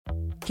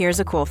Here's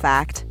a cool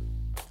fact.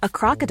 A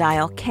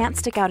crocodile can't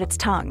stick out its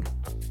tongue.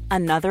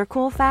 Another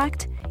cool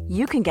fact,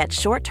 you can get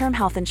short-term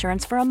health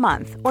insurance for a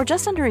month or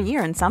just under a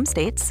year in some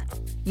states.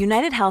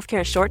 United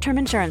Healthcare short-term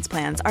insurance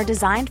plans are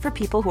designed for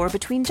people who are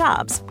between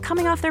jobs,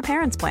 coming off their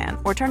parents' plan,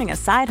 or turning a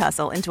side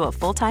hustle into a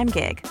full-time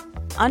gig.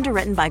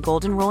 Underwritten by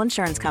Golden Rule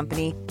Insurance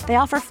Company, they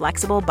offer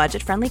flexible,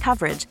 budget-friendly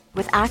coverage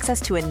with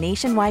access to a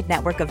nationwide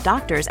network of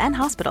doctors and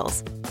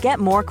hospitals. Get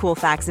more cool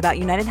facts about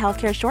United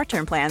Healthcare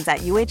short-term plans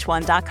at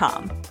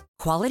uh1.com.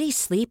 Quality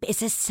sleep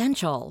is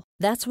essential.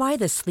 That's why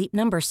the Sleep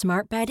Number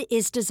Smart Bed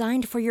is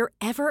designed for your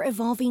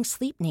ever-evolving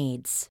sleep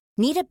needs.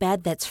 Need a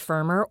bed that's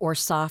firmer or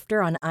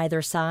softer on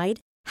either side?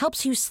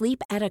 Helps you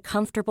sleep at a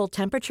comfortable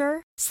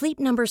temperature? Sleep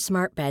Number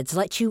Smart Beds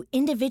let you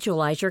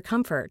individualize your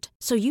comfort,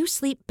 so you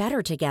sleep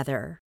better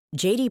together.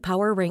 J.D.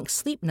 Power ranks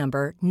Sleep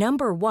Number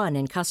number 1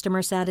 in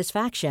customer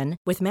satisfaction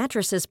with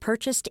mattresses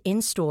purchased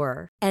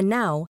in-store. And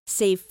now,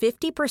 save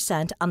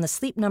 50% on the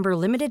Sleep Number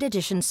Limited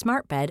Edition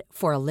Smart Bed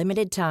for a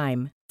limited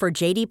time. For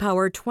J.D.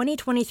 Power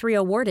 2023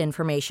 award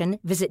information,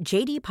 visit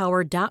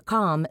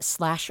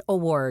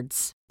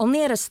jdpower.com/awards.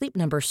 Only at a Sleep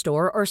Number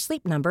store or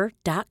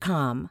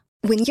sleepnumber.com.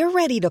 When you're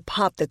ready to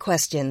pop the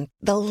question,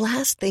 the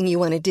last thing you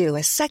want to do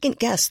is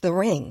second-guess the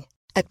ring.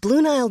 At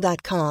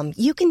BlueNile.com,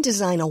 you can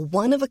design a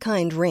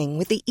one-of-a-kind ring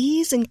with the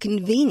ease and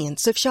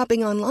convenience of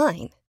shopping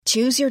online.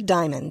 Choose your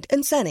diamond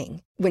and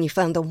setting. When you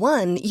find the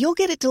one, you'll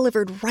get it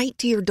delivered right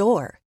to your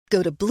door.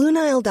 Go to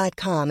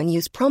BlueNile.com and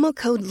use promo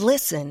code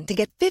LISTEN to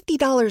get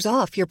 $50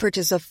 off your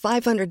purchase of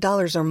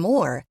 $500 or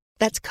more.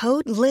 That's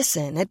code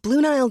LISTEN at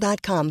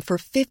BlueNile.com for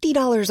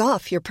 $50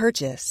 off your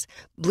purchase.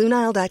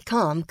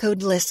 BlueNile.com,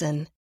 code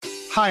LISTEN.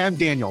 Hi, I'm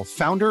Daniel,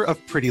 founder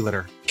of Pretty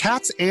Litter.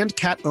 Cats and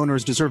cat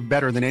owners deserve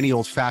better than any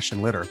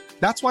old-fashioned litter.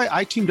 That's why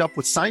I teamed up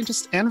with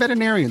scientists and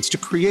veterinarians to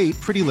create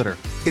Pretty Litter.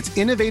 Its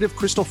innovative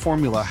crystal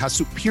formula has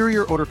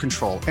superior odor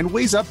control and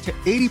weighs up to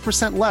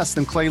 80% less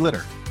than clay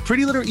litter.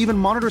 Pretty Litter even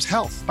monitors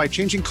health by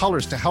changing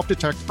colors to help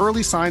detect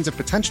early signs of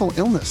potential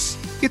illness.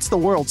 It's the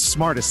world's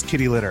smartest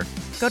kitty litter.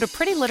 Go to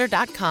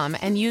prettylitter.com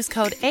and use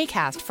code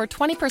ACAST for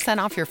 20%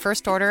 off your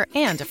first order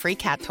and a free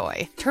cat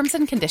toy. Terms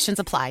and conditions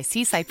apply.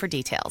 See site for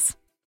details.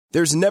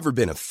 There's never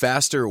been a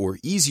faster or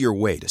easier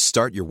way to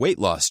start your weight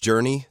loss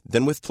journey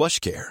than with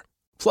PlushCare.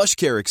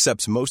 PlushCare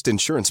accepts most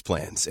insurance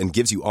plans and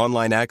gives you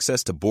online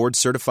access to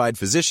board-certified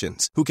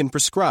physicians who can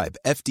prescribe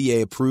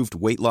FDA-approved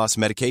weight loss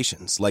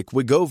medications like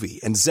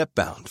Wegovy and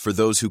Zepbound for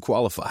those who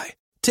qualify.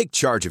 Take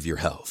charge of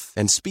your health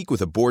and speak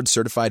with a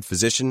board-certified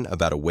physician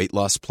about a weight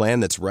loss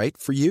plan that's right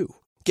for you.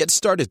 Get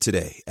started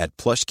today at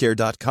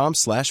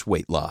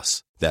plushcare.com/weight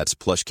loss. That's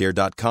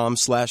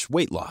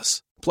plushcare.com/weight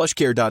loss.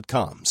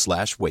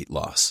 plushcare.com/weight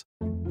loss.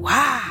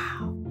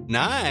 Wow.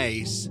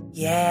 Nice.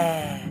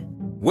 Yeah.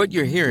 What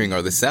you're hearing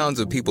are the sounds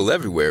of people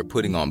everywhere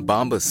putting on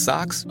Bombas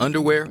socks,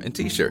 underwear, and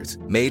T-shirts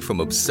made from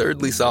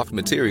absurdly soft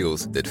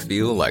materials that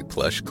feel like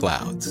plush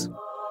clouds.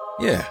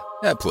 Yeah,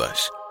 that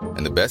plush.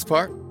 And the best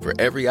part? For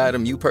every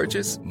item you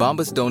purchase,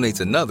 Bombas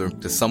donates another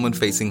to someone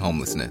facing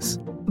homelessness.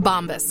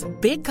 Bombas.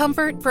 Big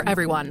comfort for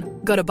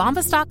everyone. Go to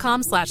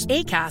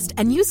bombas.com/ACAST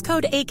and use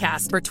code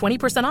ACAST for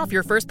 20% off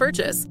your first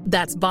purchase.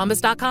 That's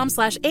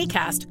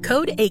bombas.com/ACAST.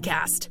 Code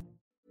ACAST.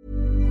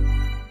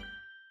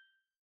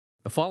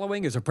 The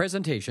following is a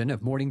presentation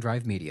of Morning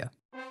Drive Media.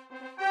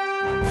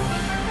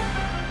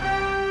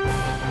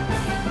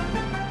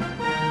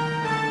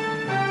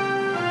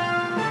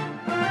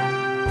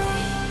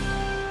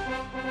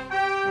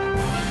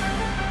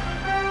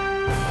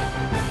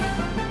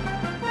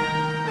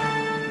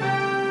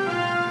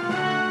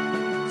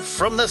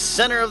 From the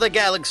center of the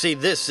galaxy,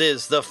 this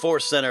is the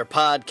Force Center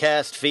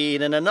podcast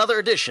feed and another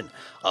edition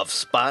of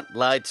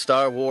Spotlight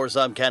Star Wars.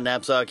 I'm Ken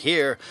Napzok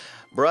here,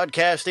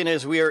 broadcasting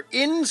as we are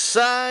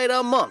inside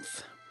a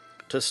month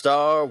to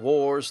Star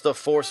Wars The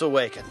Force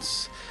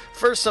Awakens.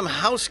 First, some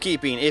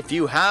housekeeping. If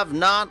you have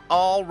not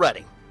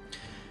already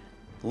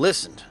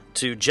listened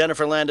to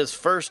Jennifer Landa's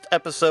first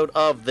episode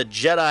of The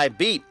Jedi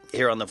Beat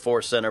here on the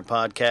Force Center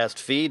podcast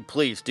feed,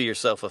 please do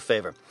yourself a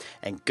favor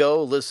and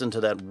go listen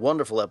to that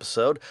wonderful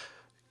episode.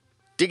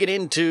 Digging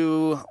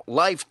into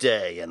Life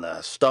Day and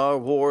the Star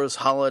Wars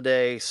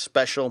Holiday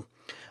Special.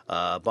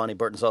 Bonnie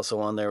Burton's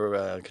also on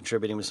there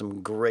contributing with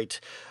some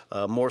great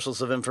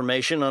morsels of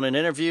information on an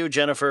interview.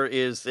 Jennifer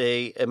is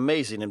an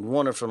amazing and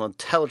wonderful,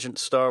 intelligent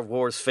Star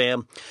Wars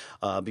fan.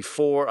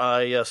 Before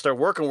I started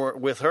working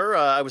with her,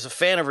 I was a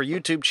fan of her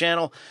YouTube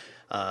channel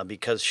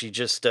because she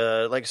just,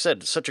 like I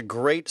said, such a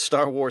great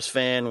Star Wars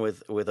fan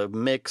with a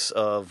mix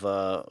of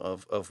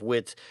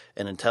wit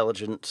and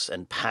intelligence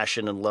and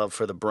passion and love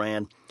for the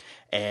brand.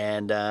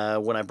 And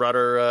when I brought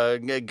her,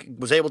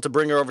 was able to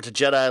bring her over to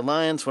Jedi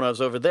Alliance when I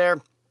was over there,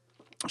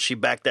 she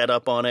backed that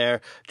up on air.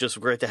 Just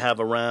great to have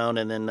around.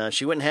 And then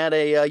she went and had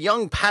a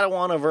young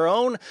Padawan of her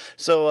own.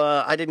 So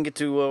I didn't get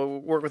to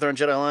work with her on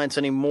Jedi Alliance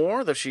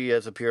anymore, though she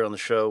has appeared on the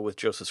show with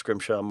Joseph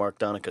Scrimshaw and Mark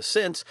Donica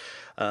since.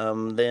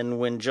 Then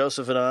when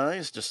Joseph and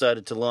I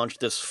decided to launch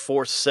this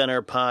Force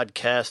Center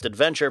podcast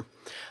adventure,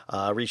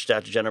 Reached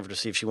out to Jennifer to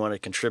see if she wanted to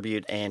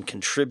contribute, and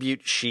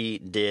contribute she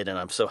did, and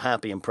I'm so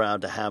happy and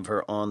proud to have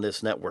her on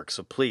this network.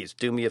 So please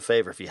do me a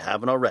favor, if you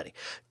haven't already,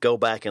 go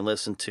back and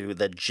listen to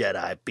the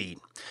Jedi Beat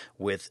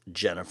with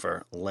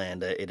Jennifer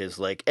Landa. It is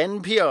like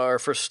NPR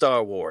for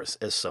Star Wars,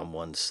 as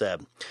someone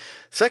said.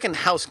 Second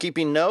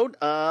housekeeping note,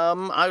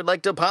 I would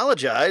like to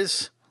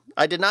apologize.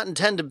 I did not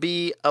intend to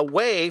be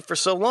away for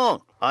so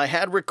long. I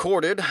had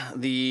recorded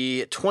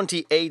the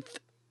 28th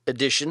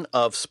edition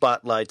of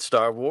Spotlight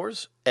Star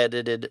Wars,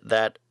 edited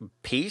that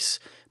piece,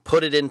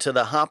 put it into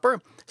the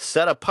hopper,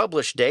 set a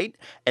publish date,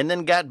 and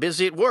then got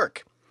busy at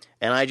work.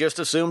 And I just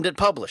assumed it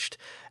published.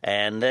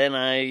 And then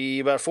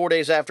about 4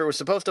 days after it was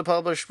supposed to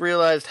publish,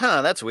 realized,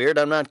 that's weird.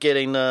 I'm not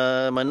getting,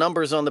 my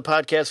numbers on the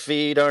podcast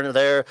feed aren't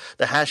there.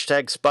 The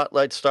hashtag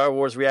Spotlight Star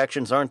Wars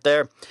reactions aren't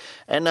there.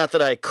 And not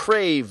that I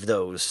crave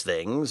those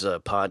things. A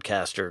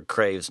podcaster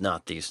craves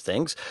not these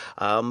things.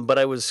 But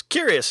I was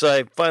curious.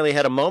 I finally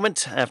had a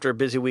moment after a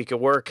busy week at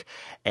work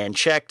and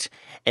checked.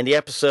 And the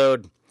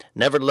episode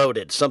never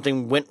loaded.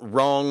 Something went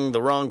wrong.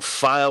 The wrong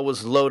file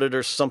was loaded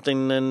or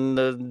something, and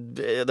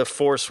the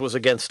force was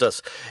against us.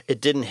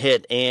 It didn't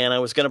hit, and I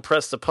was going to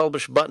press the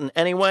publish button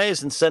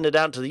anyways and send it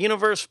out to the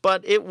universe,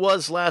 but it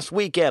was last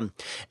weekend.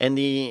 And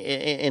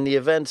in the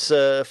events,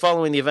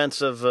 following the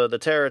events of the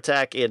terror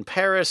attack in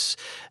Paris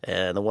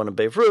and the one in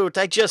Beirut,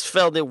 I just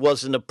felt it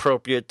wasn't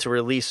appropriate to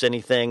release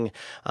anything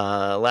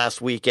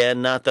last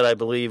weekend. Not that I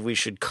believe we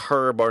should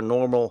curb our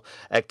normal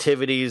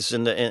activities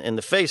in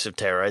the face of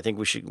terror. I think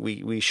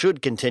we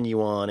should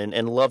continue on,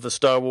 and love of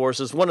Star Wars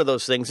is one of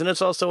those things, and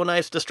it's also a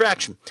nice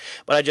distraction.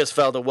 But I just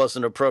felt it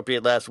wasn't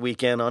appropriate last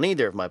weekend on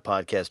either of my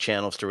podcast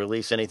channels to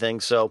release anything,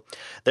 so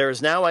there is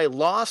now a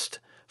lost,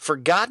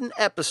 forgotten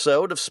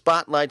episode of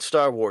Spotlight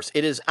Star Wars.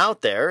 It is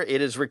out there.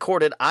 It is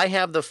recorded. I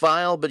have the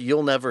file, but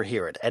you'll never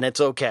hear it, and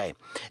it's okay.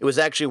 It was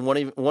actually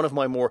one of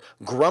my more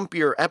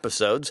grumpier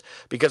episodes,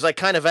 because I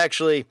kind of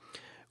actually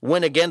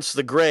went against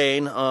the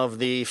grain of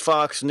the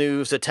Fox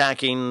News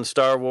attacking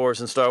Star Wars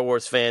and Star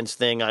Wars fans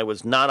thing. I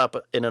was not up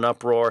in an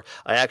uproar.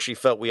 I actually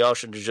felt we all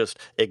should have just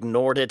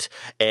ignored it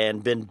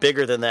and been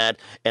bigger than that.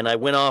 And I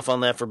went off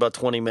on that for about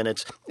 20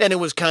 minutes. And it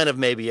was kind of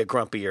maybe a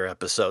grumpier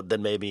episode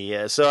than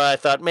maybe. So I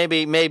thought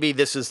maybe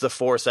this is the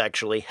Force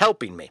actually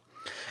helping me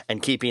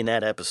and keeping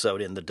that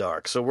episode in the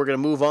dark. So we're going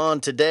to move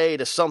on today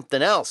to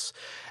something else,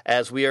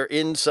 as we are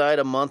inside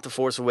a month of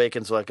Force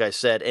Awakens, like I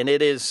said. And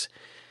it is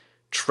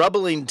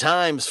troubling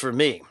times for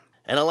me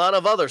and a lot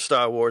of other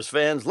Star Wars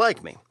fans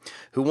like me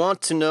who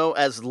want to know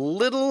as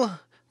little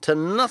to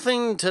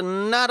nothing to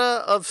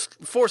nada of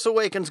Force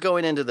Awakens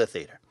going into the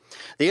theater.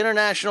 The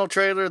international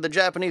trailer, the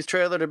Japanese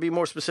trailer to be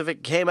more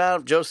specific, came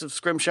out. Joseph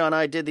Scrimshaw and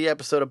I did the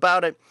episode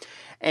about it,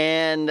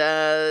 and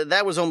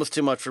that was almost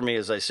too much for me,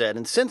 as I said.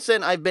 And since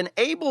then, I've been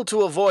able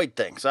to avoid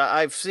things.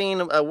 I've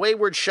seen a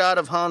wayward shot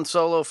of Han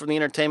Solo from the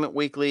Entertainment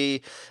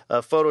Weekly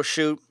photo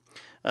shoot.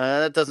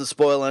 That doesn't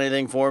spoil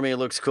anything for me. It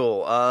looks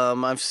cool.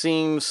 I've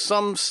seen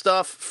some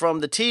stuff from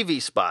the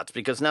TV spots,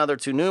 because now they're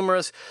too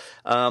numerous,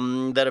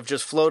 that have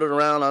just floated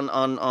around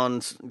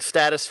on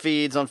status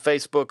feeds on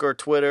Facebook or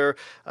Twitter.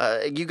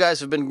 You guys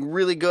have been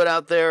really good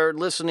out there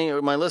listening,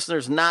 or my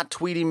listeners not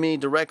tweeting me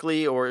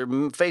directly or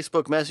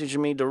Facebook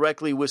messaging me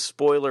directly with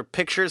spoiler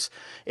pictures.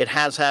 It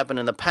has happened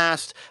in the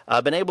past.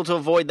 I've been able to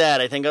avoid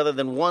that, I think, other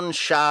than one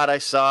shot I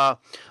saw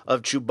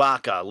of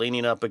Chewbacca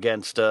leaning up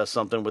against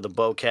something with a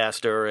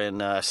bowcaster,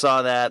 and I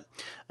saw that,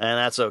 and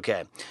that's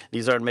okay.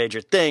 These aren't major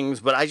things,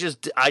 but I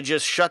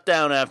just shut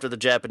down after the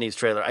Japanese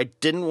trailer. I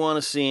didn't want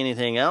to see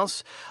anything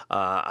else.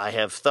 I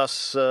have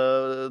thus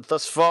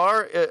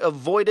far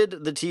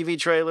avoided the TV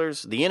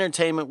trailers, the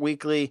Entertainment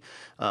Weekly,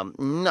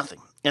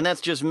 nothing. And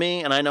that's just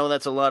me, and I know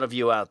that's a lot of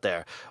you out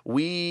there.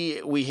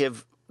 We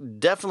have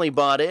definitely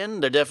bought in.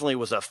 There definitely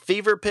was a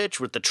fever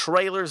pitch with the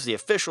trailers, the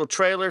official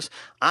trailers.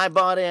 I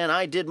bought in.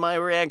 I did my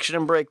reaction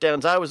and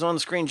breakdowns. I was on the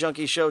Screen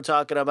Junkie show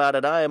talking about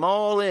it. I am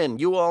all in.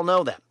 You all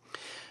know that.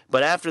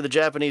 But after the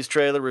Japanese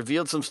trailer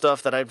revealed some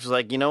stuff that I was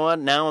like, you know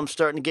what? Now I'm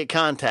starting to get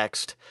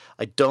context.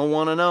 I don't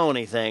want to know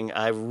anything.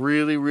 I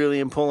really,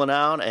 really am pulling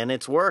out, and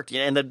it's worked.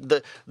 And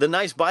the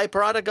nice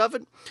byproduct of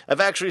it,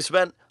 I've actually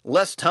spent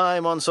less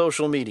time on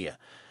social media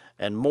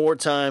and more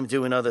time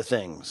doing other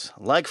things.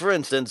 Like, for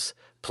instance,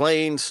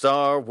 playing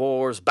Star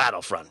Wars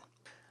Battlefront.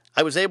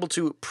 I was able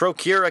to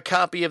procure a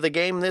copy of the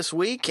game this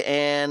week,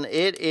 and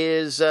it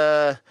is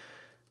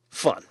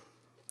fun.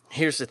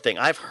 Here's the thing.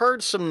 I've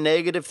heard some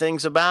negative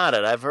things about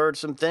it. I've heard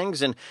some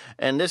things, and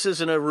this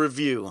isn't a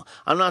review.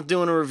 I'm not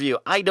doing a review.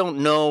 I don't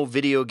know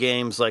video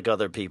games like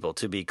other people,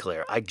 to be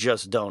clear. I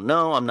just don't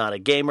know. I'm not a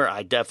gamer.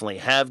 I definitely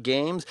have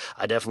games.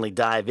 I definitely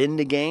dive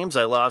into games.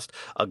 I lost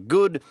a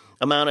good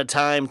amount of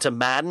time to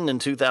Madden in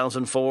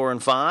 2004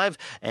 and 5,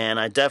 and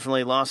I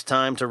definitely lost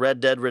time to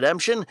Red Dead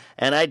Redemption,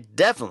 and I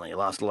definitely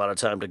lost a lot of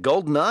time to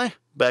GoldenEye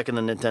back in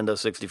the Nintendo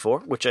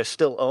 64, which I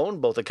still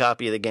own, both a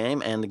copy of the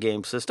game and the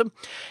game system,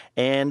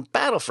 and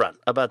Battlefront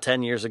about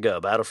 10 years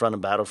ago, Battlefront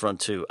and Battlefront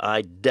 2.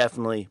 I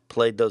definitely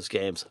played those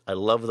games. I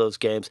love those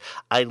games.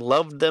 I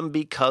loved them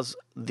because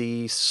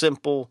the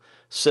simple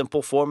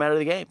simple format of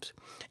the games.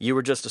 You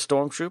were just a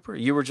stormtrooper,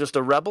 you were just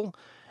a rebel,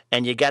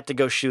 and you got to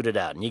go shoot it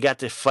out. And you got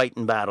to fight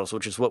in battles,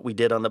 which is what we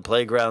did on the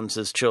playgrounds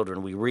as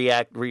children. We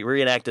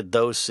reenacted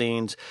those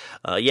scenes.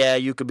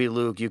 You could be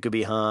Luke, you could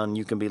be Han,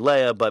 you could be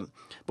Leia, but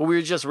we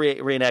were just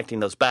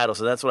reenacting those battles,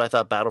 and that's what I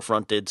thought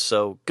Battlefront did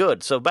so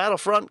good. So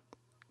Battlefront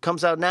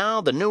comes out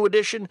now, the new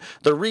edition,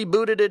 the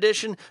rebooted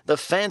edition, the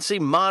fancy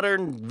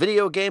modern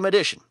video game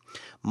edition.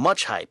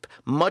 Much hype,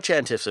 much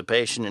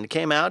anticipation, and it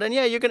came out. And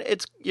you're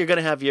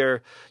gonna have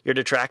your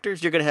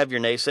detractors, you're gonna have your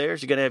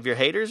naysayers, you're gonna have your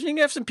haters, and you're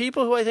gonna have some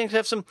people who I think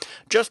have some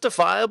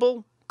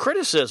justifiable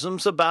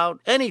criticisms about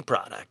any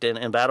product,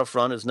 and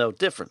Battlefront is no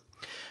different.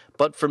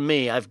 But for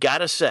me, I've got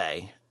to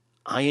say,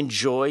 I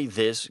enjoy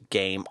this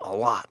game a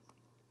lot.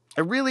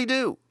 I really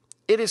do.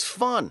 It is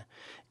fun.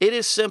 It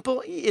is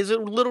simple. Is it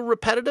a little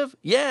repetitive?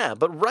 Yeah,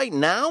 but right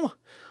now,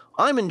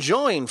 I'm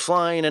enjoying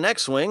flying an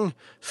X-Wing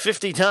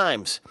 50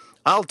 times.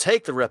 I'll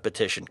take the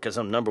repetition because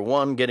I'm, number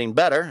one, getting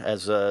better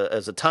as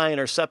a TIE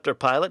Interceptor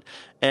pilot,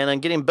 and I'm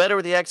getting better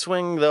with the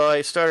X-Wing, though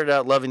I started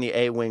out loving the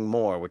A-Wing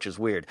more, which is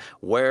weird.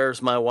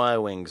 Where's my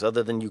Y-Wings?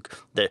 Other than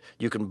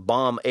you can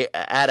bomb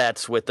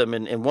AT-ATs with them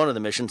in one of the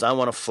missions, I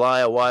want to fly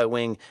a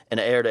Y-Wing in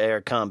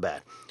air-to-air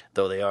combat,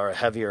 though they are a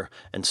heavier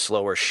and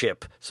slower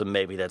ship, so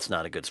maybe that's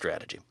not a good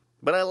strategy.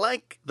 But I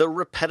like the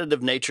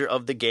repetitive nature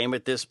of the game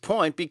at this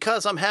point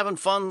because I'm having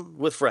fun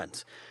with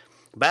friends.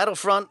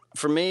 Battlefront,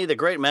 for me, the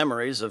great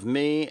memories of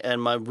me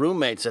and my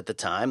roommates at the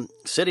time,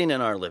 sitting in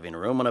our living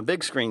room on a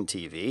big screen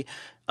TV,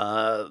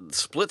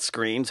 split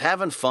screens,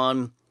 having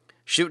fun,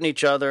 shooting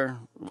each other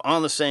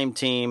on the same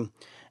team,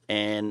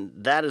 and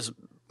that is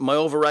my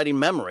overriding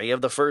memory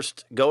of the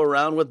first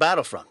go-around with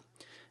Battlefront.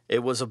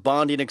 It was a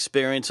bonding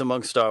experience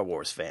among Star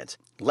Wars fans.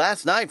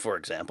 Last night, for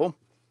example,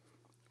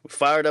 we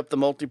fired up the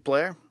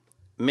multiplayer.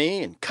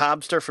 Me and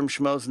Cobster from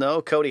Schmoes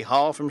Know, Cody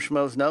Hall from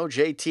Schmoes Know,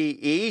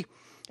 JTE,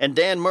 and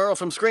Dan Merle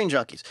from Screen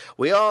Junkies.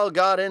 We all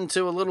got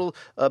into a little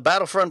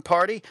Battlefront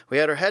party. We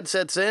had our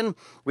headsets in.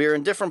 We were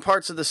in different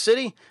parts of the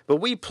city, but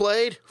we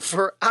played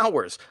for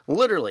hours,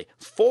 literally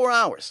 4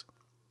 hours,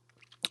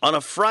 on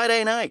a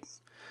Friday night.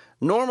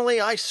 Normally,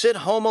 I sit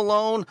home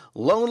alone,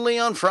 lonely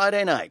on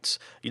Friday nights.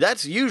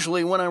 That's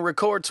usually when I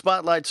record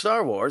Spotlight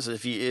Star Wars.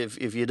 If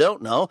you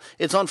don't know,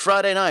 it's on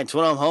Friday nights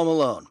when I'm home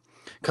alone,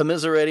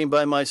 commiserating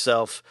by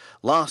myself,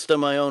 lost in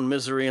my own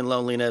misery and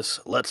loneliness.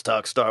 Let's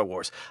talk Star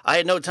Wars. I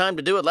had no time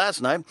to do it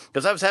last night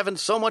because I was having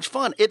so much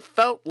fun. It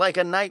felt like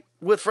a night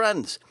with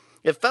friends.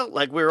 It felt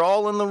like we were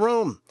all in the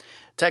room.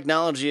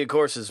 Technology, of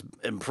course, has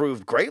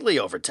improved greatly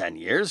over 10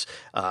 years,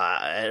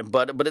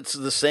 but it's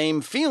the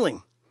same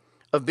feeling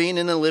of being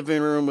in the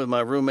living room with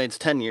my roommates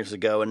 10 years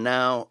ago, and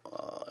now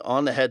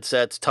on the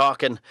headsets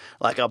talking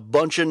like a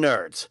bunch of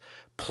nerds,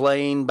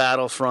 playing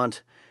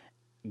Battlefront,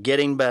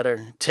 getting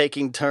better,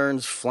 taking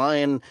turns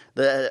flying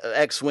the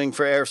X-Wing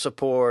for air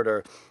support,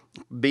 or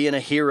being a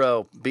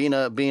hero, being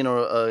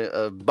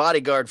a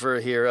bodyguard for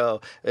a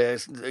hero,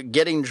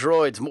 getting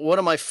droids. One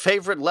of my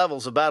favorite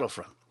levels of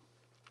Battlefront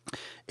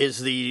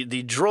is the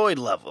droid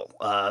level,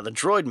 the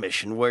droid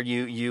mission, where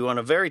you on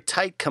a very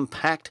tight,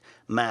 compact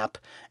map,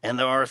 and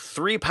there are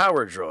 3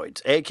 power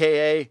droids,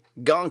 a.k.a.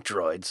 gonk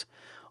droids,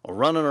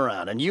 running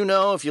around. And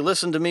if you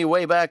listen to me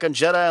way back on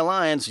Jedi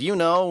Alliance, you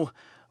know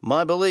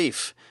my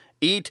belief.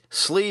 Eat,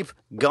 sleep,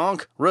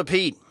 gonk,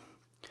 repeat.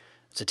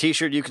 It's a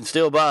t-shirt you can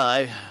still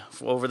buy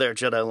over there at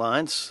Jedi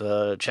Alliance.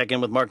 Check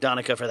in with Mark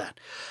Donica for that.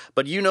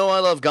 But I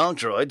love gonk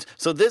droids.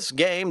 So this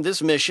game,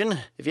 this mission,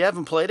 if you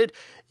haven't played it,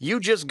 you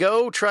just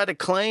go try to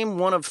claim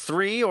one of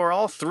 3 or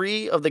all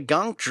 3 of the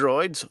gonk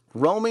droids,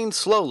 roaming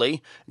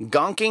slowly,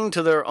 gonking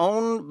to their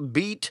own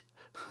beat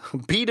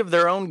of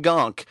their own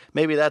gonk.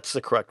 Maybe that's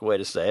the correct way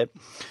to say it.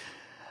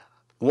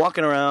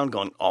 Walking around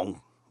going,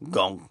 ong,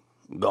 gong,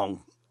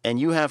 gong. And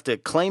you have to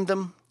claim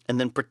them and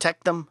then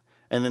protect them.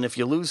 And then if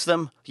you lose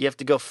them, you have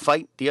to go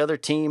fight the other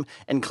team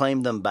and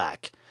claim them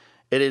back.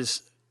 It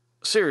is,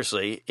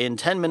 seriously, in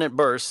 10-minute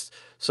bursts,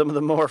 some of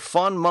the more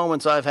fun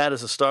moments I've had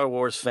as a Star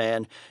Wars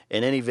fan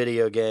in any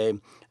video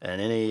game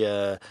and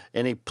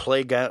any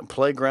playground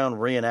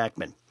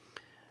reenactment.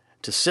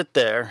 To sit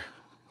there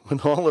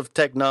with all of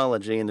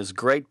technology in this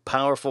great,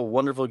 powerful,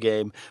 wonderful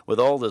game with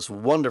all this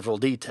wonderful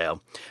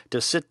detail, to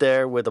sit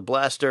there with a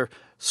blaster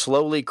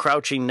slowly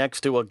crouching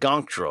next to a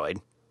gonk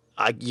droid,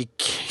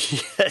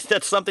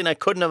 that's something I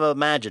couldn't have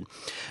imagined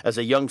as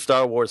a young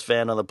Star Wars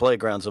fan on the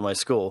playgrounds of my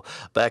school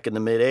back in the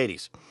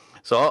mid-'80s.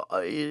 So,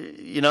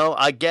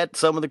 I get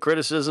some of the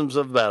criticisms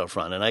of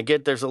Battlefront, and I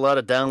get there's a lot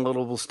of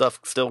downloadable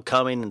stuff still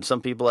coming, and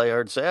some people I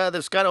heard say,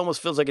 this kind of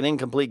almost feels like an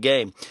incomplete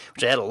game,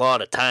 which I had a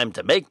lot of time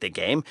to make the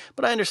game,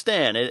 but I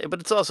understand. But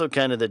it's also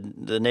kind of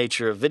the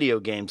nature of video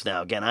games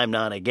now. Again, I'm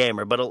not a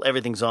gamer, but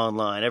everything's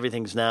online.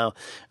 Everything's now,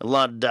 a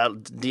lot of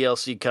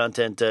DLC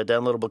content,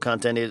 downloadable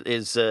content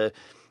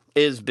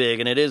is big,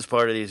 and it is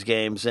part of these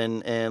games.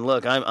 And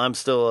look, I'm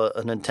still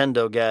a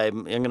Nintendo guy.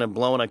 I'm going to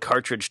blow in a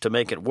cartridge to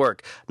make it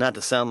work. Not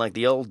to sound like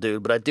the old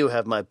dude, but I do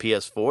have my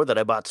PS4 that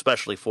I bought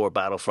specially for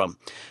Battlefront,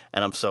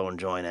 and I'm so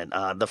enjoying it.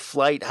 The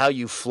flight, how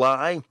you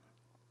fly,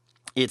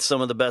 It's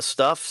some of the best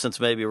stuff since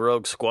maybe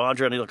Rogue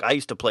Squadron. Look, I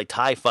used to play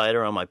TIE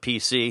Fighter on my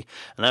PC,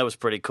 and that was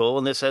pretty cool.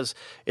 And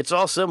it's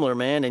all similar,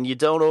 man, and you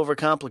don't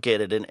overcomplicate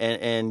it,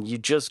 and you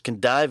just can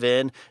dive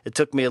in. It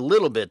took me a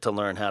little bit to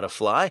learn how to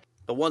fly.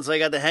 But once I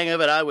got the hang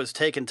of it, I was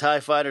taking TIE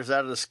Fighters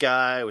out of the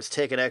sky. I was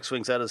taking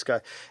X-Wings out of the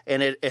sky,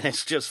 and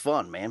it's just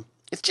fun, man.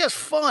 It's just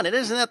fun, and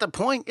isn't that the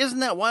point?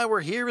 Isn't that why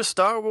we're here as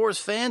Star Wars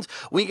fans?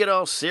 We get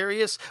all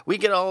serious. We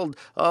get all,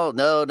 oh,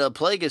 no,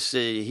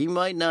 Plagueis, he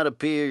might not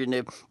appear.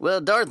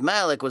 Well, Darth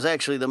Malak was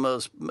actually the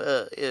most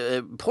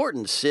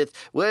important Sith.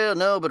 Well,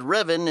 no, but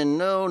Revan, and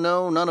no,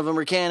 none of them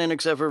are canon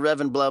except for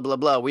Revan, blah, blah,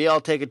 blah. We all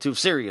take it too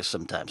serious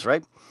sometimes,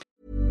 right?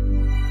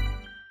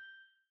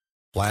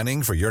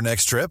 Planning for your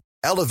next trip?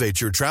 Elevate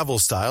your travel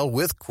style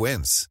with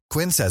Quince.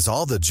 Quince has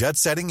all the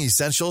jet-setting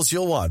essentials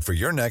you'll want for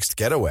your next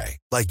getaway,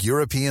 like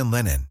European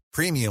linen,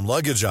 premium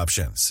luggage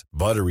options,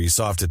 buttery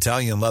soft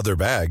Italian leather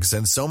bags,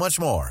 and so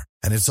much more.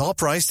 And it's all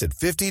priced at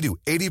 50 to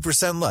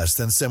 80% less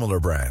than similar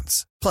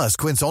brands. Plus,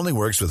 Quince only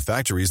works with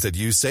factories that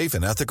use safe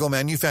and ethical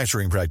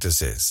manufacturing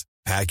practices.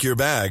 Pack your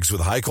bags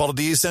with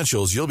high-quality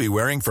essentials you'll be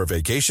wearing for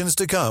vacations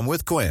to come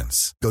with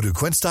Quince. Go to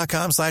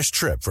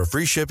quince.com/trip for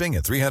free shipping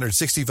and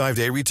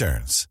 365-day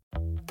returns.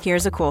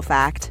 Here's a cool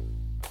fact.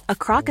 A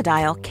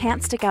crocodile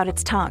can't stick out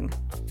its tongue.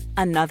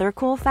 Another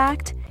cool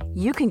fact,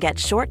 you can get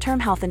short-term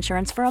health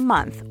insurance for a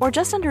month or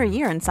just under a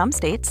year in some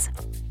states.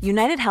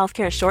 United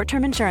Healthcare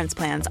short-term insurance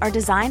plans are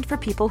designed for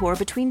people who are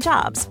between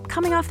jobs,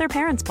 coming off their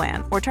parents'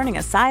 plan, or turning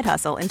a side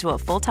hustle into a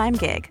full-time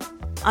gig.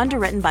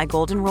 Underwritten by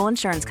Golden Rule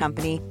Insurance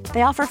Company,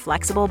 they offer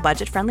flexible,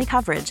 budget-friendly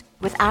coverage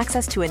with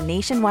access to a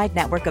nationwide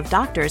network of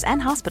doctors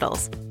and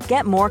hospitals.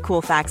 Get more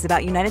cool facts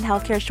about United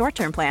Healthcare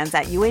short-term plans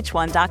at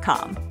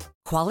uh1.com.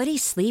 Quality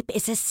sleep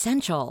is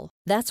essential.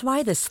 That's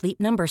why the Sleep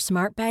Number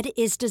Smart Bed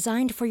is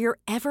designed for your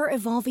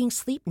ever-evolving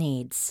sleep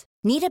needs.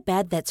 Need a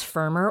bed that's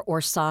firmer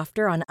or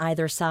softer on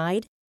either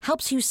side?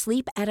 Helps you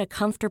sleep at a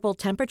comfortable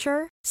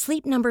temperature?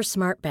 Sleep Number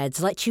Smart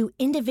Beds let you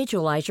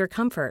individualize your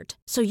comfort,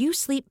 so you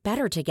sleep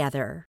better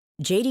together.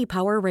 J.D.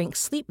 Power ranks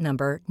Sleep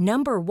Number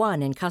number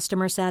 1 in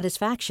customer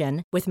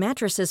satisfaction with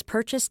mattresses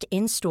purchased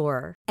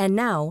in-store. And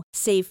now,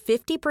 save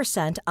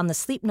 50% on the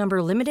Sleep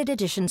Number Limited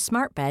Edition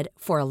Smart Bed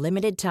for a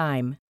limited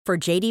time. For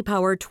J.D.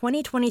 Power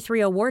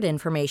 2023 award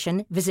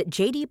information, visit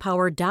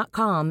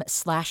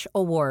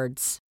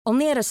jdpower.com/awards.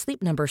 Only at a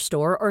Sleep Number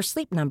store or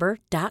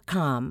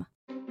sleepnumber.com.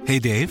 Hey,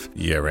 Dave.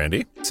 Yeah,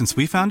 Randy? Since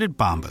we founded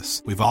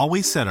Bombas, we've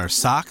always said our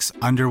socks,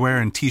 underwear,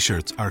 and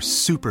T-shirts are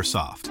super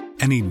soft.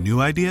 Any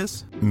new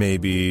ideas?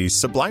 Maybe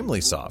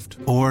sublimely soft.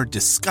 Or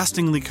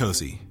disgustingly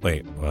cozy.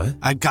 Wait, what?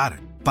 I got it.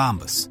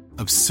 Bombas.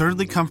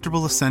 Absurdly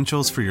comfortable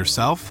essentials for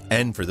yourself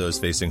and for those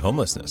facing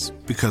homelessness.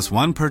 Because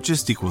one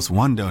purchased equals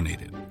one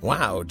donated.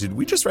 Wow, did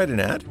we just write an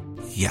ad?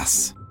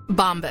 Yes.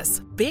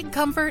 Bombas. Big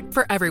comfort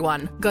for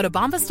everyone. Go to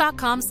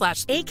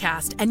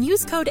bombas.com/ACAST and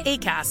use code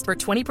ACAST for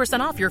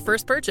 20% off your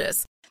first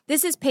purchase.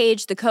 This is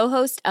Paige, the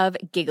co-host of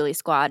Giggly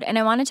Squad, and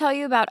I want to tell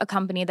you about a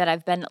company that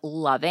I've been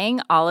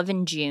loving, Olive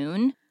 &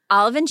 June.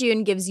 Olive &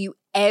 June gives you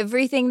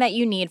everything that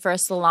you need for a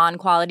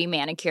salon-quality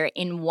manicure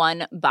in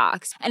one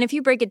box. And if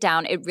you break it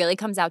down, it really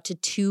comes out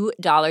to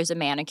 $2 a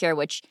manicure,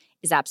 which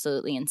is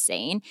absolutely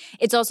insane.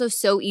 It's also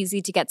so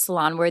easy to get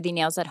salon-worthy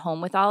nails at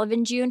home with Olive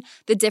 & June.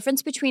 The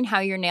difference between how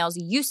your nails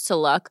used to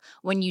look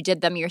when you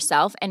did them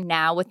yourself and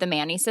now with the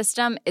Mani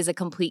system is a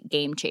complete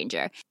game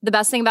changer. The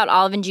best thing about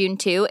Olive & June,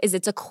 too, is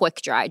it's a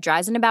quick dry.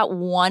 Dries in about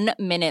 1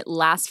 minute,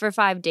 lasts for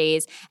 5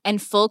 days,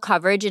 and full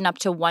coverage in up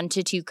to 1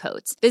 to 2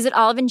 coats. Visit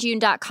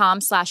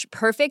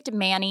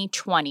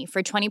oliveandjune.com/perfectmani20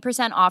 for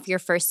 20% off your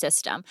first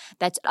system.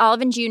 That's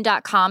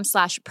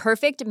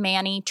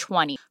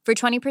oliveandjune.com/perfectmani20 for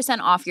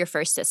 20% off your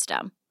first system.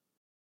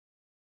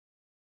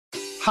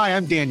 Hi,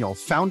 I'm Daniel,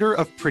 founder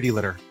of Pretty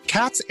Litter.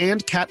 Cats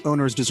and cat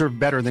owners deserve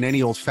better than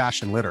any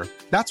old-fashioned litter.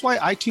 That's why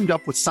I teamed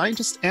up with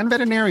scientists and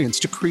veterinarians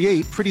to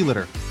create Pretty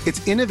Litter.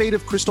 Its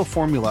innovative crystal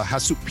formula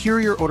has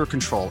superior odor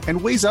control and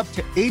weighs up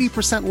to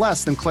 80%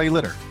 less than clay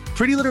litter.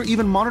 Pretty Litter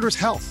even monitors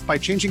health by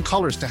changing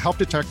colors to help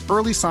detect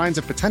early signs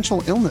of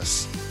potential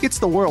illness. It's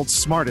the world's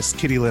smartest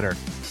kitty litter.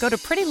 Go to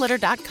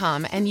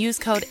prettylitter.com and use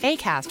code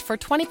ACAST for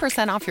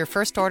 20% off your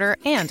first order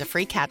and a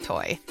free cat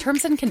toy.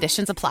 Terms and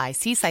conditions apply.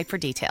 See site for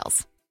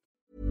details.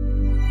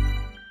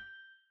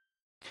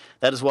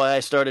 That is why I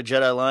started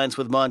Jedi Alliance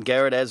with Mon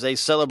Garrett as a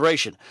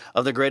celebration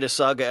of the greatest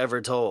saga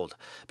ever told,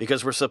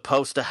 because we're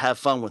supposed to have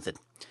fun with it.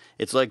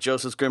 It's like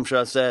Joseph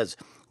Scrimshaw says,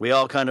 we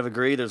all kind of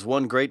agree there's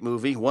one great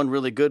movie, one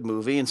really good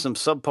movie, and some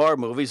subpar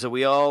movies that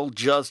we all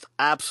just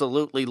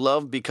absolutely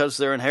love because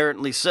they're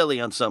inherently silly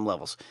on some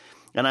levels.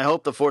 And I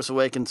hope The Force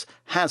Awakens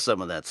has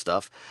some of that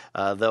stuff,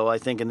 though I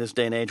think in this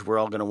day and age we're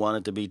all going to want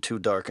it to be too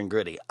dark and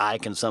gritty. I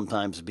can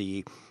sometimes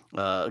be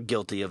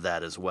guilty of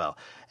that as well.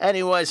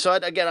 Anyway, so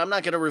again, I'm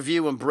not going to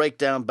review and break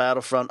down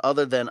Battlefront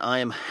other than I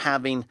am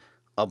having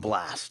a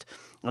blast.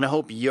 And I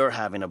hope you're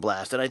having a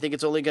blast. And I think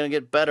it's only going to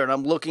get better. And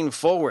I'm looking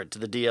forward to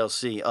the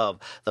DLC of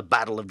the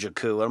Battle of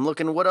Jakku. I'm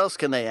looking, what else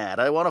can they add?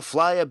 I want to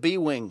fly a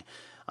B-Wing.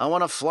 I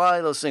want to fly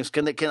those things.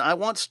 I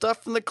want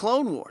stuff from the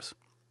Clone Wars.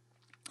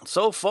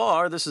 So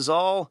far, this is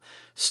all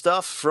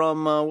stuff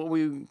from what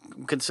we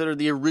consider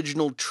the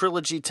original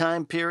trilogy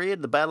time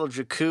period. The Battle of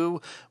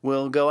Jakku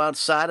will go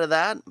outside of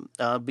that,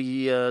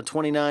 be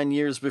 29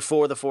 years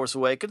before The Force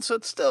Awakens, so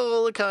it's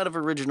still a kind of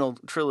original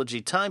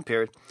trilogy time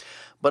period.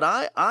 But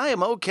I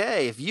am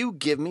okay if you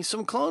give me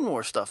some Clone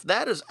Wars stuff.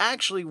 That is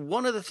actually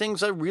one of the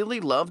things I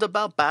really loved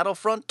about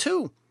Battlefront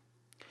 2.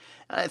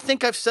 I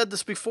think I've said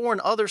this before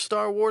in other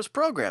Star Wars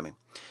programming,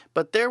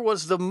 but there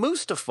was the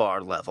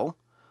Mustafar level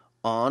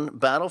on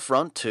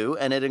Battlefront 2,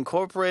 and it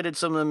incorporated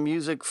some of the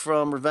music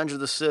from Revenge of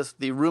the Sith,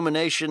 the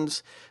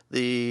ruminations,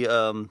 the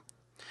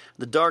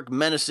dark,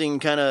 menacing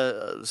kind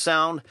of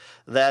sound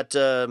that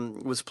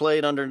was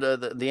played under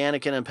the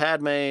Anakin and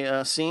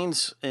Padme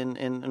scenes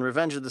in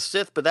Revenge of the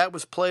Sith, but that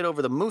was played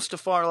over the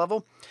Mustafar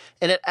level,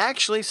 and it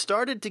actually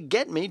started to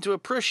get me to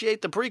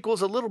appreciate the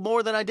prequels a little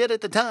more than I did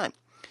at the time.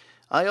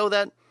 I owe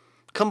that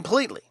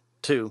completely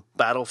to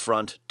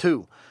Battlefront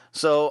 2.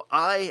 So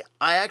I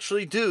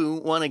actually do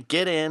want to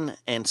get in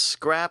and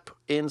scrap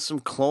in some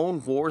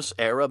Clone Wars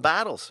era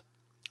battles.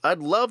 I'd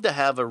love to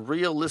have a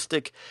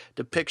realistic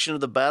depiction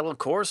of the battle of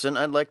Coruscant.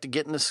 I'd like to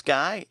get in the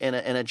sky in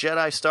a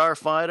Jedi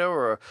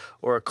starfighter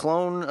or a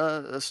clone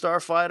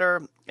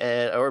starfighter,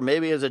 or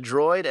maybe as a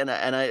droid, and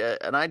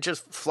I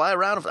just fly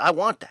around. I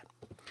want that,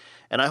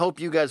 and I hope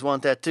you guys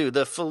want that too.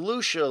 The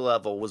Felucia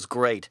level was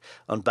great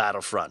on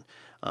Battlefront.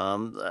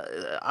 I'm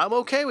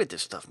okay with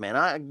this stuff, man.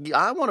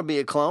 I want to be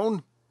a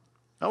clone.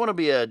 I want to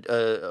be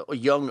a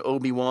young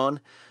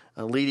Obi-Wan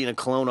leading a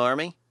clone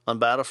army on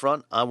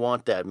Battlefront. I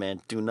want that,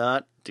 man. Do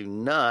not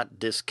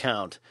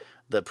discount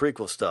the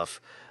prequel stuff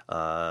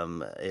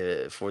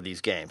for these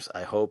games.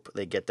 I hope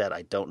they get that.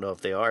 I don't know if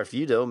they are. If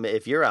you do,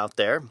 if you're out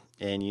there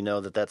and you know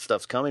that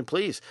stuff's coming,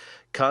 please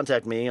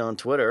contact me on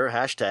Twitter,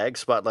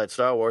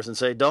 #SpotlightStarWars, and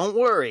say, don't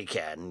worry,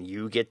 Ken,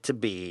 you get to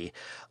be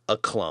a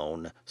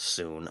clone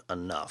soon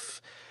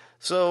enough.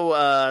 So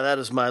that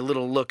is my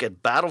little look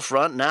at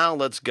Battlefront. Now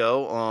let's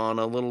go on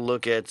a little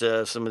look at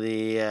some of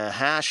the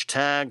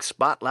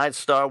 #Spotlight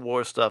Star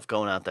Wars stuff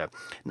going out there.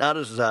 Not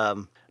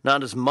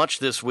as much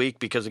this week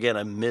because, again,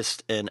 I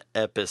missed an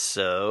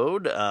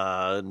episode.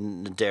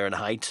 Darren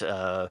Height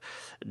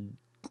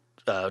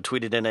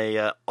tweeted in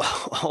a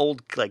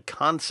old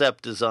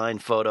concept design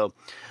photo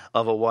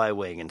of a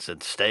Y-Wing and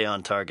said, "Stay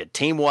on target."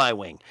 Team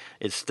Y-Wing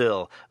is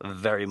still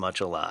very much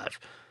alive.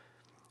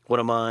 One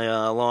of my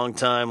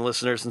longtime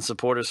listeners and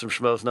supporters from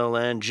Schmoes No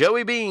Land,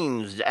 Joey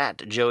Beans, at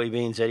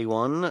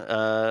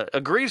JoeyBeans81,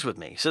 agrees with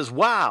me. He says,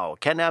 wow,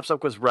 Ken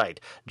Napzok was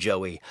right.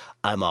 Joey,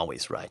 I'm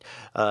always right.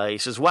 He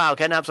says, wow,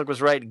 Ken Napzok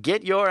was right.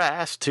 Get your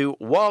ass to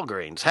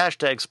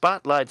Walgreens.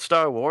 #Spotlight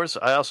Star Wars.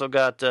 I also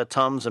got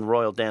Tums and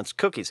Royal Dance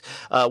cookies.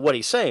 What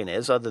he's saying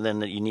is, other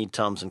than that you need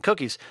Tums and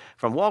cookies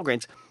from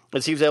Walgreens,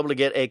 is he was able to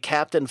get a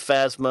Captain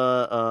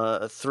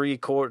Phasma 3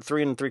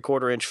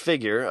 3/4 inch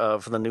figure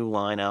for the new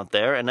line out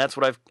there, and that's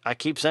what I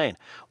keep saying.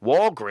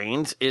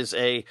 Walgreens is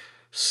a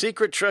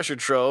secret treasure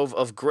trove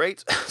of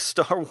great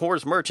Star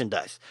Wars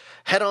merchandise.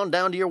 Head on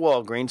down to your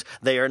Walgreens.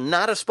 They are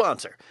not a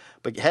sponsor,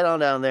 but head on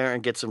down there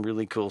and get some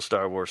really cool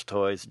Star Wars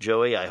toys.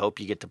 Joey, I hope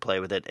you get to play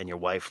with it, and your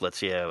wife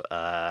lets you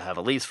have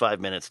at least 5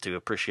 minutes to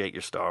appreciate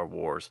your Star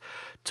Wars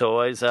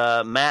toys.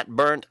 Matt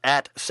Burnt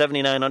at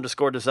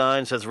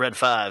 79_design says, Red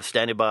 5,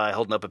 standing by,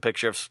 holding up a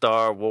picture of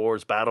Star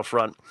Wars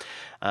Battlefront.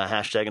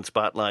 Hashtag and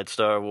Spotlight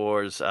Star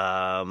Wars.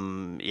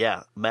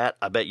 Yeah, Matt,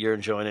 I bet you're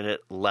enjoying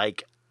it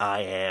like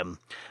I am.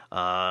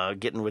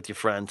 Getting with your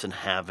friends and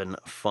having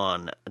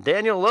fun.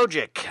 Daniel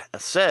Logic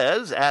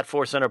says, at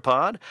Force Center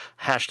Pod,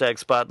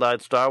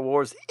 #Spotlight Star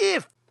Wars.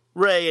 If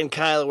Rey and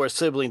Kylo are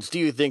siblings, do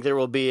you think there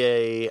will be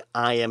a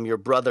I am your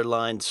brother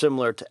line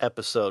similar to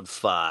Episode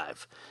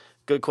 5?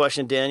 Good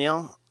question,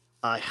 Daniel.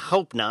 I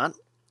hope not.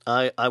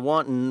 I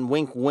want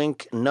wink,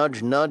 wink,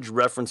 nudge, nudge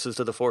references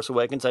to The Force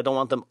Awakens. I don't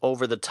want them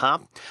over the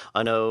top.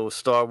 I know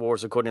Star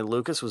Wars, according to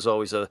Lucas, was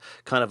always a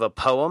kind of a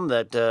poem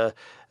that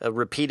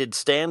repeated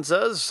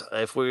stanzas.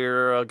 If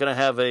we're going to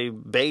have a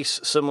base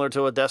similar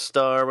to a Death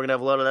Star, we're going to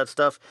have a lot of that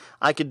stuff.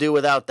 I could do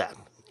without that.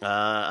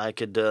 I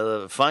could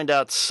find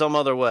out some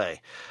other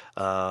way.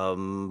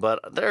 But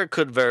there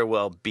could very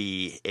well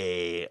be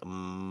a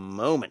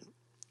moment.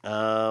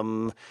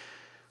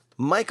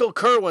 Michael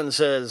Kerwin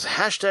says,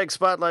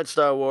 #Spotlight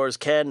Star Wars.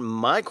 Ken,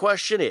 my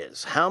question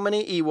is, how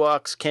many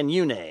Ewoks can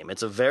you name?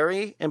 It's a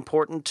very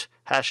important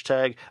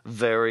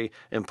very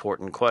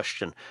important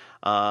question.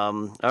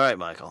 All right,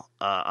 Michael.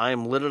 I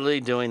am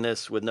literally doing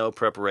this with no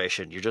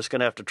preparation. You're just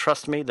going to have to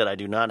trust me that I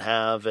do not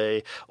have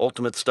a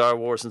Ultimate Star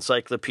Wars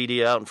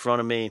encyclopedia out in front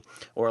of me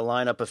or a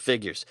lineup of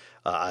figures.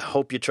 I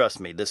hope you trust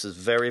me. This is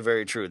very,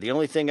 very true. The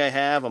only thing I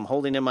have, I'm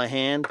holding in my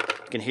hand,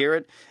 you can hear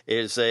it,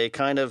 is a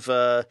kind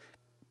of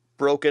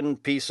broken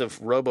piece of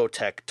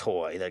Robotech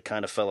toy that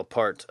kind of fell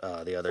apart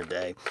the other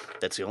day.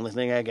 That's the only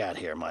thing I got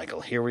here,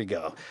 Michael. Here we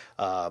go.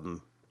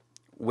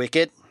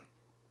 Wicket,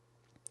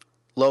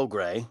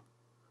 Logray,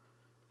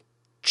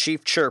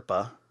 Chief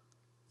Chirpa,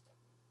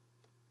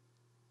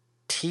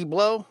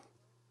 T-Blow,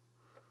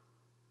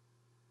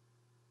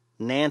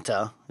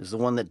 Nanta is the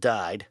one that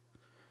died,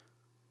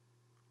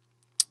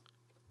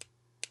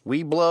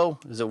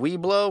 Weeblo? Is it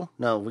Weeblo?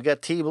 No, we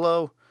got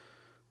T-Blow.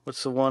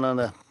 What's the one on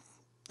the...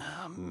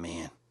 Oh,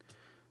 man.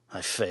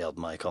 I failed,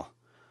 Michael.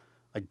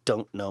 I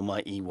don't know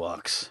my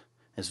Ewoks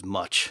as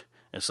much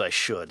as I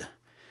should.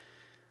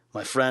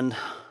 My friend,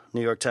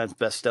 New York Times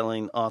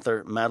bestselling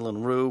author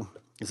Madeline Rue,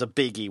 is a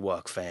big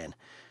Ewok fan.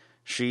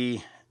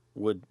 She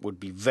would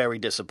be very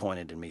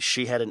disappointed in me.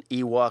 She had an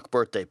Ewok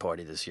birthday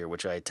party this year,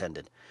 which I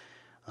attended.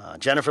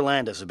 Jennifer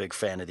Landis is a big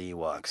fan of the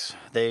Ewoks.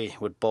 They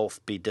would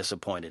both be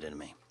disappointed in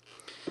me.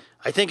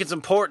 I think it's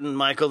important,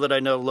 Michael, that I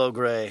know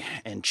Logray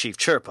and Chief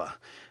Chirpa.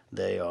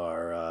 They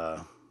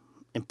are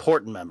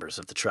important members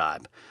of the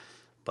tribe.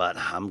 But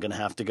I'm going to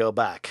have to go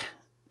back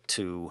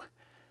to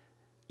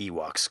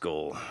Ewok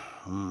school.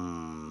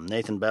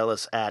 Nathan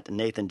Bellis at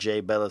Nathan J.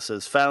 Bellis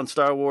says, found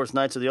Star Wars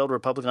Knights of the Old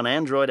Republic on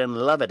Android and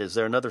love it. Is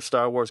there another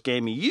Star Wars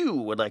game you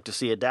would like to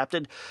see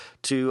adapted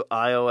to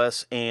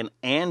iOS and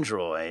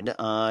Android?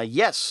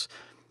 Yes.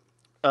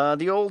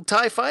 The old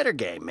TIE Fighter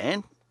game,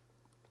 man.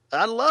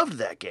 I loved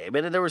that game.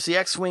 And there was the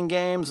X-Wing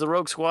games, the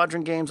Rogue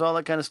Squadron games, all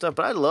that kind of stuff.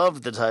 But I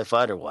loved the TIE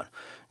Fighter one.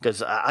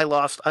 Because I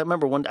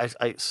remember one day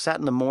I sat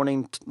in the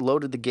morning,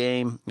 loaded the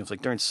game. It was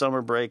like during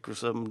summer break or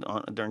something,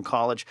 during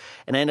college.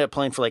 And I ended up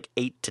playing for like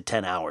 8 to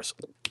 10 hours.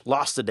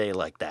 Lost a day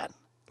like that.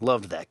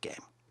 Loved that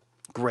game.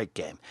 Great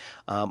game.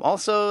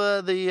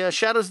 Also, the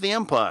Shadows of the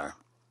Empire.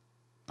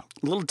 A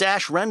little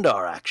Dash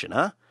Rendar action,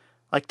 huh?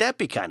 Like, that'd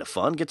be kind of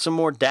fun. Get some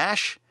more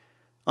Dash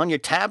on your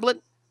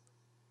tablet.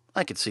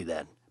 I could see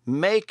that.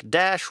 Make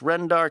Dash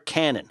Rendar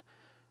canon.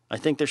 I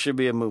think there should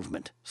be a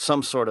movement.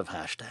 Some sort of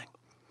hashtag.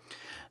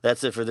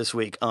 That's it for this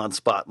week on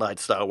Spotlight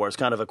Star Wars.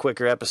 Kind of a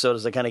quicker episode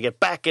as I kind of get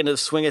back into the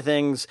swing of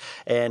things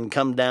and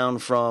come down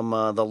from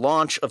the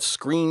launch of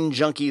Screen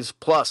Junkies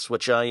Plus,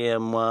 which I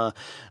am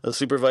the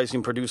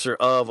supervising producer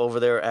of over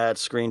there at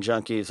Screen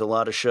Junkies. A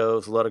lot of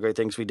shows, a lot of great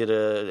things. We did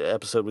an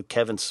episode with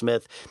Kevin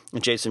Smith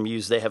and Jason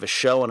Mewes. They have a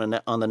show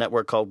on the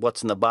network called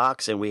What's in the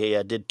Box, and we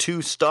did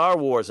 2 Star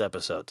Wars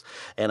episodes.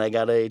 And I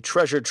got a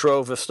treasure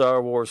trove of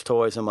Star Wars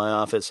toys in my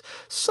office.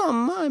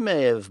 Some I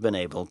may have been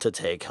able to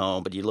take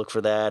home, but you look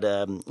for that.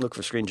 Look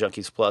for Screen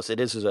Junkies Plus. It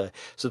is a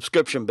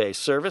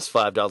subscription-based service,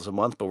 $5 a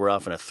month, but we're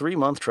offering a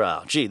 3-month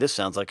trial. Gee, this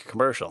sounds like a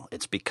commercial.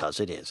 It's because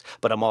it is.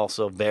 But I'm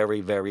also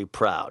very, very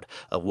proud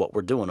of what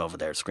we're doing over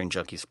there at Screen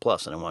Junkies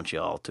Plus, and I want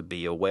you all to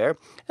be aware.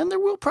 And there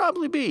will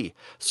probably be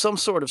some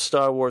sort of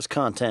Star Wars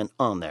content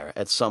on there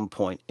at some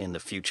point in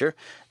the future.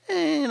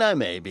 And I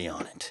may be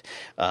on it.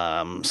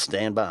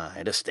 Stand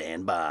by.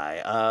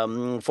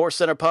 Force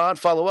Center Pod,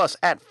 follow us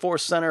at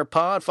Force Center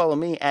Pod. Follow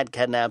me at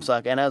Ken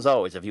Napzok. And as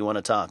always, if you want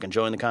to talk and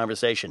join the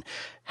conversation,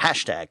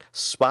 hashtag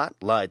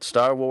Spotlight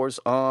Star Wars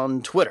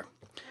on Twitter.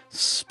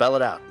 Spell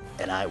it out,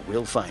 and I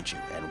will find you,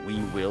 and we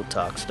will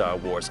talk Star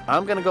Wars.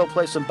 I'm going to go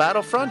play some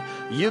Battlefront.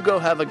 You go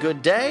have a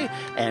good day,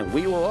 and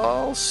we will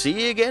all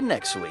see you again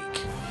next week.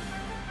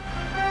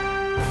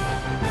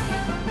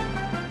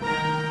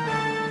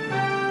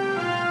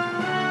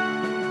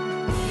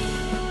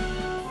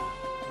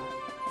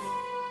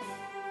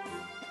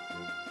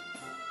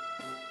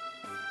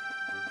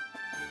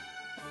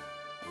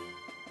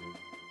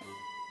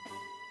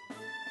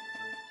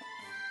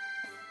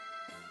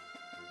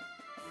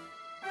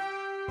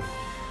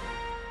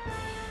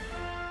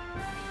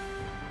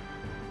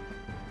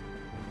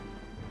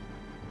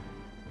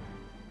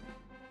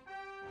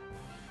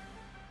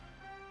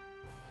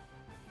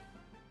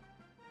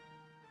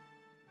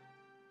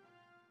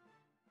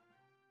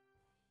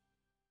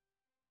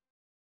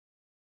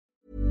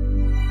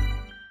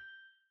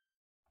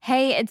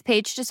 Hey, it's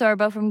Paige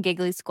DeSorbo from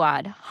Giggly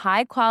Squad.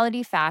 High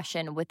quality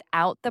fashion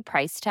without the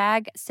price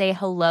tag. Say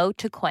hello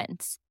to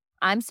Quince.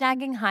 I'm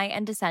snagging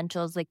high-end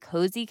essentials like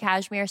cozy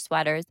cashmere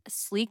sweaters,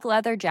 sleek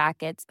leather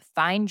jackets,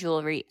 fine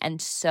jewelry,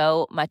 and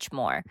so much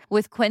more.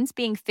 With Quince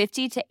being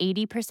 50 to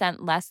 80%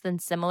 less than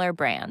similar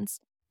brands.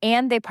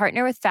 And they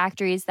partner with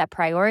factories that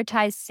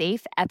prioritize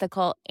safe,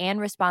 ethical, and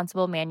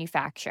responsible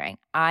manufacturing.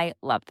 I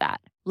love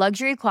that.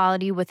 Luxury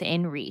quality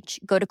within reach.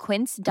 Go to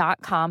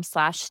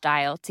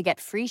quince.com/style to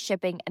get free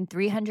shipping and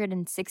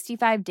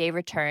 365-day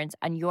returns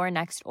on your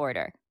next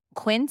order.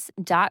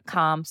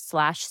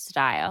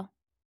 Quince.com/style.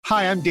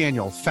 Hi, I'm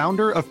Daniel,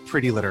 founder of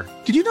Pretty Litter.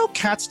 Did you know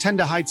cats tend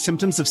to hide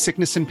symptoms of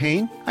sickness and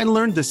pain? I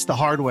learned this the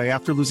hard way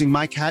after losing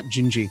my cat,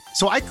 Gingy.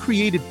 So I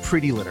created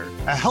Pretty Litter,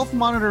 a health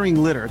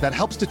monitoring litter that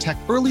helps detect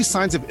early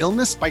signs of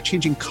illness by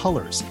changing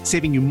colors,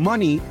 saving you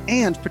money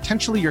and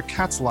potentially your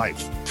cat's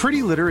life.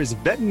 Pretty Litter is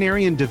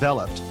veterinarian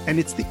developed, and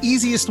it's the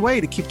easiest way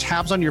to keep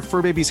tabs on your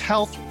fur baby's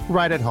health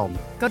right at home.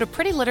 Go to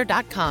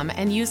prettylitter.com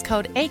and use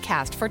code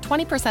ACAST for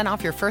 20%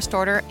 off your first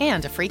order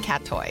and a free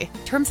cat toy.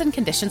 Terms and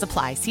conditions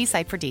apply. See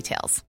site for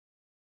details.